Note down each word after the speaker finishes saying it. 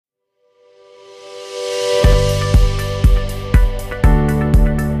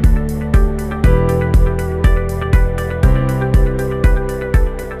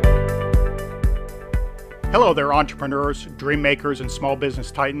Hello there, entrepreneurs, dream makers, and small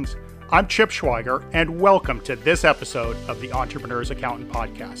business titans. I'm Chip Schweiger, and welcome to this episode of the Entrepreneur's Accountant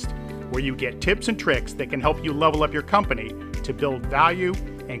Podcast, where you get tips and tricks that can help you level up your company to build value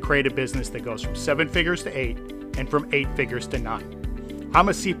and create a business that goes from 7 figures to 8 and from 8 figures to 9. I'm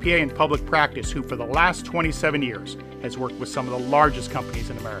a CPA in public practice who, for the last 27 years, has worked with some of the largest companies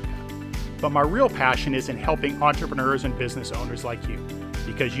in America. But my real passion is in helping entrepreneurs and business owners like you,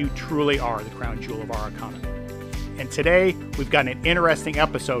 because you truly are the crown jewel of our economy. And today, we've got an interesting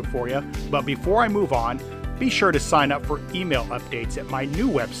episode for you, but before I move on, be sure to sign up for email updates at my new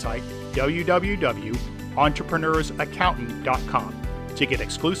website, www.entrepreneursaccountant.com, to get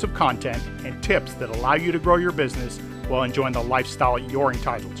exclusive content and tips that allow you to grow your business while enjoying the lifestyle you're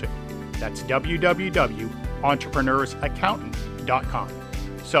entitled to. That's www.entrepreneursaccountant.com.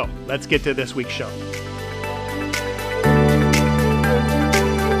 So, let's get to this week's show.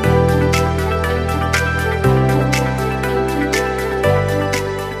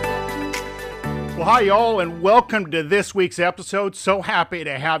 Well, hi, y'all, and welcome to this week's episode. So happy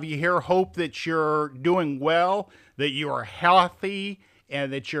to have you here. Hope that you're doing well, that you are healthy,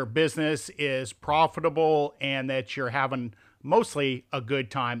 and that your business is profitable, and that you're having mostly a good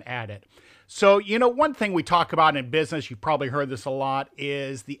time at it. So, one thing we talk about in business, you've probably heard this a lot,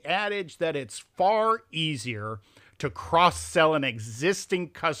 is the adage that it's far easier to cross-sell an existing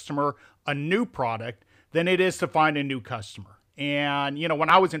customer a new product than it is to find a new customer. And, when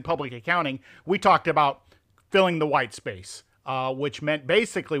I was in public accounting, we talked about filling the white space, which meant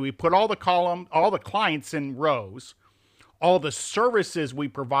basically we put all the clients in rows, all the services we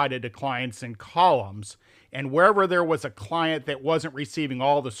provided to clients in columns, and wherever there was a client that wasn't receiving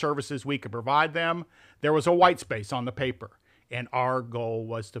all the services we could provide them, there was a white space on the paper, and our goal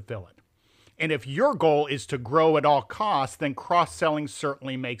was to fill it. And if your goal is to grow at all costs, then cross-selling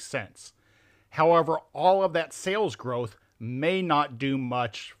certainly makes sense. However, all of that sales growth may not do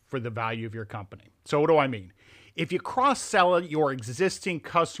much for the value of your company. So what do I mean? If you cross-sell your existing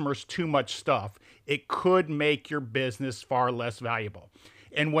customers too much stuff, it could make your business far less valuable.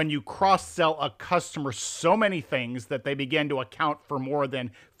 And when you cross-sell a customer so many things that they begin to account for more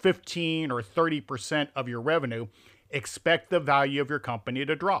than 15 or 30% of your revenue, expect the value of your company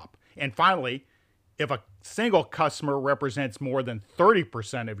to drop. And finally, if a single customer represents more than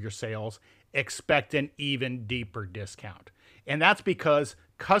 30% of your sales, expect an even deeper discount. And that's because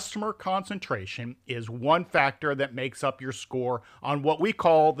customer concentration is one factor that makes up your score on what we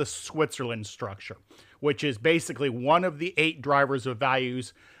call the Switzerland structure, which is basically one of the 8 drivers of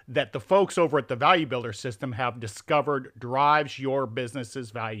values that the folks over at the Value Builder system have discovered drives your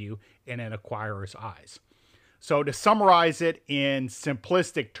business's value in an acquirer's eyes. So to summarize it in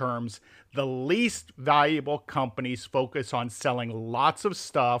simplistic terms, the least valuable companies focus on selling lots of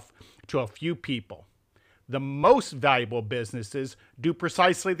stuff to a few people. The most valuable businesses do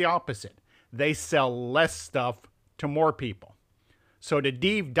precisely the opposite. They sell less stuff to more people. So to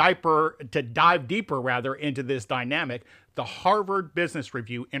dive deeper into this dynamic, the Harvard Business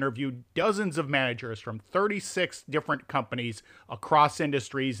Review interviewed dozens of managers from 36 different companies across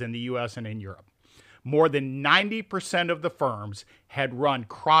industries in the US and in Europe. More than 90% of the firms had run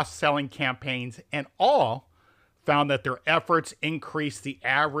cross-selling campaigns, and all found that their efforts increased the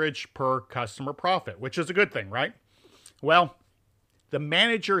average per customer profit, which is a good thing, right? Well, the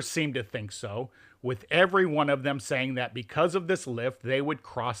managers seemed to think so, with every one of them saying that because of this lift, they would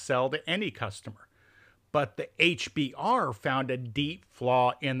cross-sell to any customer. But the HBR found a deep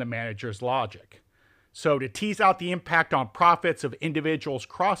flaw in the manager's logic. So to tease out the impact on profits of individuals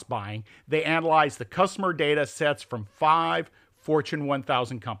cross-buying, they analyzed the customer data sets from 5 Fortune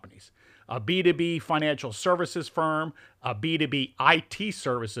 1000 companies, a B2B financial services firm, a B2B IT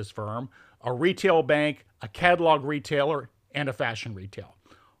services firm, a retail bank, a catalog retailer, and a fashion retail,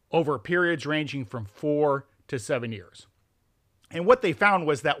 over periods ranging from 4 to 7 years. And what they found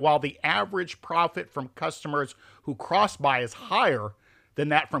was that while the average profit from customers who cross-buy is higher than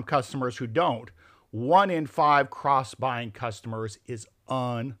that from customers who don't, 1 in 5 cross-buying customers is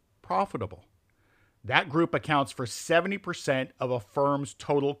unprofitable. That group accounts for 70% of a firm's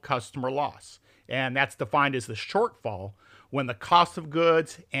total customer loss. And that's defined as the shortfall when the cost of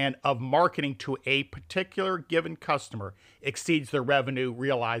goods and of marketing to a particular given customer exceeds the revenue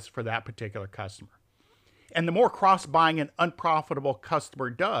realized for that particular customer. And the more cross-buying an unprofitable customer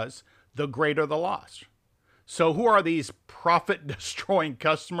does, the greater the loss. So who are these profit-destroying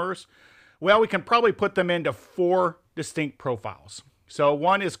customers? Well, we can probably put them into 4 distinct profiles. So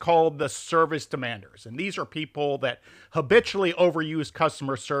one is called the service demanders, and these are people that habitually overuse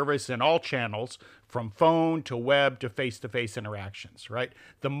customer service in all channels, from phone to web to face-to-face interactions, right?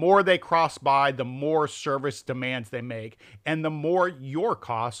 The more they cross by, the more service demands they make, and the more your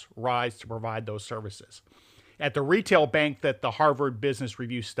costs rise to provide those services. At the retail bank that the Harvard Business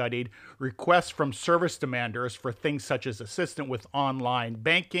Review studied, requests from service demanders for things such as assistant with online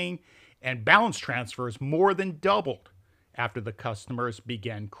banking and balance transfers more than doubled after the customers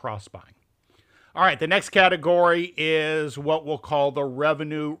began cross-buying. All right, the next category is what we'll call the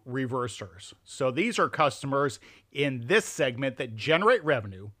revenue reversers. So these are customers in this segment that generate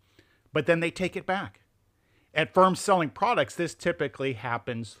revenue, but then they take it back. At firms selling products, this typically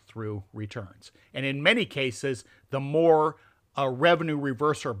happens through returns. And in many cases, the more a revenue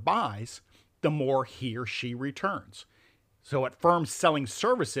reverser buys, the more he or she returns. So at firms selling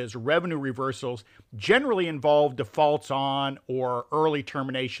services, revenue reversals generally involve defaults on or early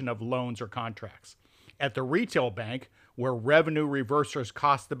termination of loans or contracts. At the retail bank, where revenue reversers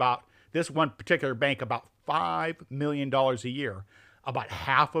cost about, this one particular bank, about $5 million a year, about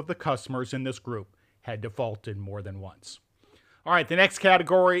half of the customers in this group had defaulted more than once. All right, the next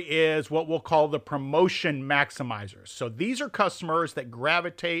category is what we'll call the promotion maximizers. So these are customers that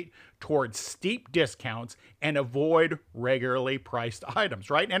gravitate towards steep discounts and avoid regularly priced items,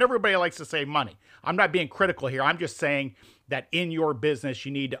 right? And everybody likes to save money. I'm not being critical here. I'm just saying that in your business,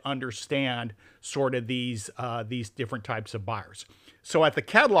 you need to understand sort of these different types of buyers. So at the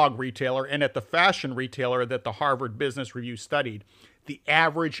catalog retailer and at the fashion retailer that the Harvard Business Review studied, the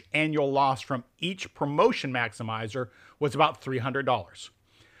average annual loss from each promotion maximizer was about $300.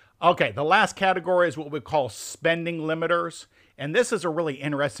 Okay, the last category is what we call spending limiters. And this is a really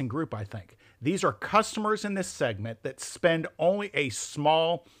interesting group, I think. These are customers in this segment that spend only a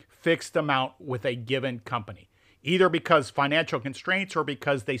small fixed amount with a given company, either because financial constraints or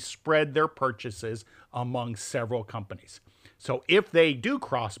because they spread their purchases among several companies. So if they do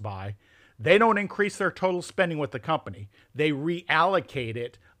cross-buy, they don't increase their total spending with the company. They reallocate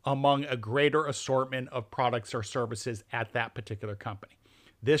it among a greater assortment of products or services at that particular company.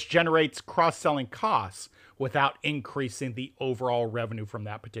 This generates cross-selling costs without increasing the overall revenue from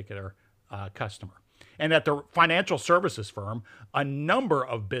that particular customer. And at the financial services firm, a number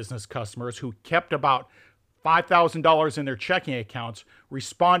of business customers who kept about $5,000 in their checking accounts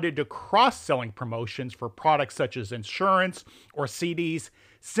responded to cross-selling promotions for products such as insurance or CDs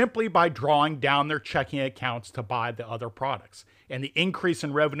simply by drawing down their checking accounts to buy the other products. And the increase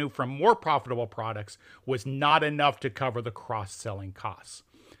in revenue from more profitable products was not enough to cover the cross-selling costs.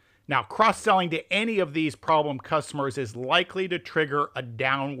 Now, cross-selling to any of these problem customers is likely to trigger a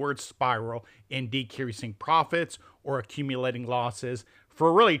downward spiral in decreasing profits or accumulating losses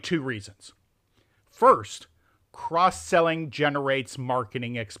for really two reasons. First, cross-selling generates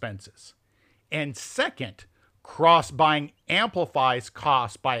marketing expenses. And second, cross-buying amplifies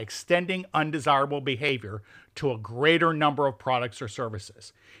costs by extending undesirable behavior to a greater number of products or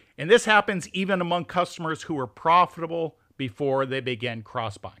services. And this happens even among customers who are profitable before they begin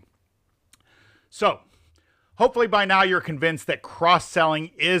cross-buying. So, hopefully by now you're convinced that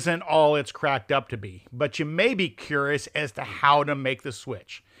cross-selling isn't all it's cracked up to be, but you may be curious as to how to make the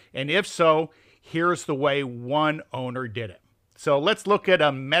switch. And if so, here's the way one owner did it. So let's look at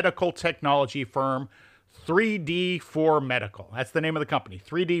a medical technology firm, 3D4 Medical. That's the name of the company,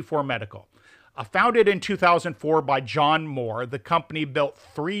 3D4 Medical. Founded in 2004 by John Moore, the company built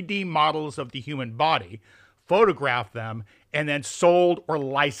 3D models of the human body, photographed them, and then sold or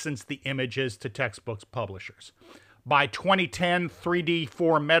licensed the images to textbooks publishers. By 2010,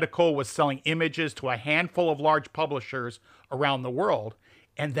 3D4 Medical was selling images to a handful of large publishers around the world,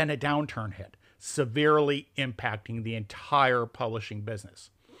 and then a downturn hit, severely impacting the entire publishing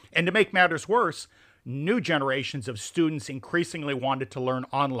business. And to make matters worse, new generations of students increasingly wanted to learn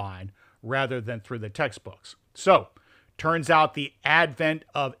online rather than through the textbooks. So, turns out the advent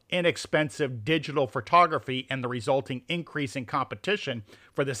of inexpensive digital photography and the resulting increase in competition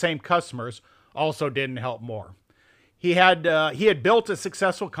for the same customers also didn't help Moore. He had built a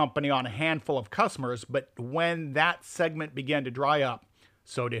successful company on a handful of customers, but when that segment began to dry up,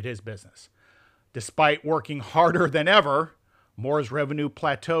 so did his business. Despite working harder than ever, Moore's revenue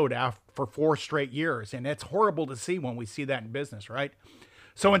plateaued for 4 straight years, and it's horrible to see when we see that in business, right?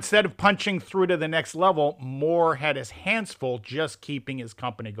 So instead of punching through to the next level, Moore had his hands full just keeping his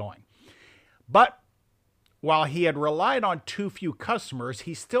company going. But while he had relied on too few customers,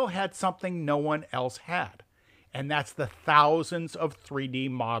 he still had something no one else had, and that's the thousands of 3D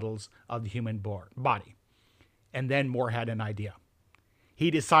models of the human body. And then Moore had an idea.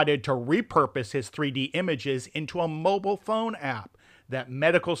 He decided to repurpose his 3D images into a mobile phone app that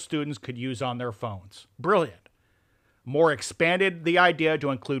medical students could use on their phones. Brilliant. Moore expanded the idea to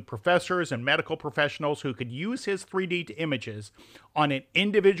include professors and medical professionals who could use his 3D images on an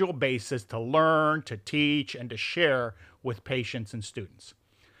individual basis to learn, to teach, and to share with patients and students.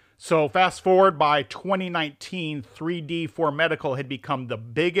 So fast forward, by 2019, 3D4Medical had become the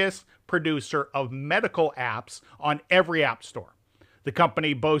biggest producer of medical apps on every app store. The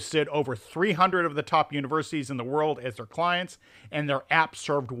company boasted over 300 of the top universities in the world as their clients, and their app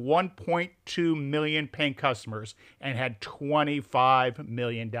served 1.2 million paying customers and had 25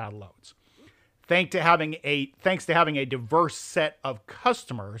 million downloads. Thanks to having a diverse set of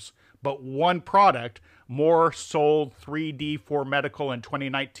customers, but one product, Moore sold 3D4Medical in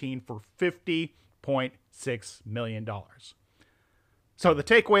 2019 for $50.6 million. So the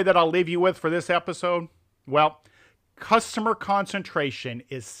takeaway that I'll leave you with for this episode, well, customer concentration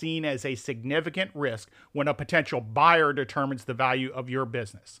is seen as a significant risk when a potential buyer determines the value of your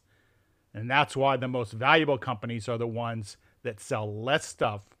business. And that's why the most valuable companies are the ones that sell less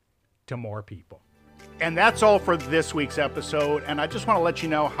stuff to more people. And that's all for this week's episode. And I just want to let you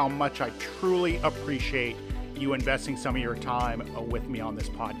know how much I truly appreciate you investing some of your time with me on this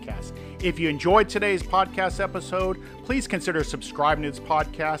podcast. If you enjoyed today's podcast episode, please consider subscribing to this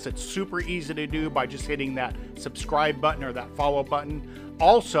podcast. It's super easy to do by just hitting that subscribe button or that follow button.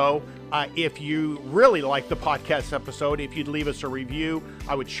 Also, if you really like the podcast episode, if you'd leave us a review,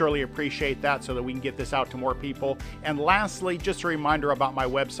 I would surely appreciate that so that we can get this out to more people. And lastly, just a reminder about my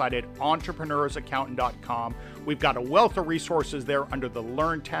website at entrepreneursaccountant.com. We've got a wealth of resources there under the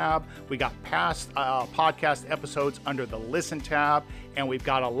Learn tab. We got past podcast episodes under the Listen tab, and we've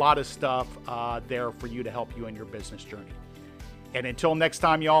got a lot of stuff there for you to help you in your business journey. And until next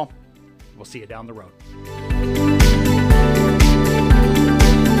time, y'all, we'll see you down the road.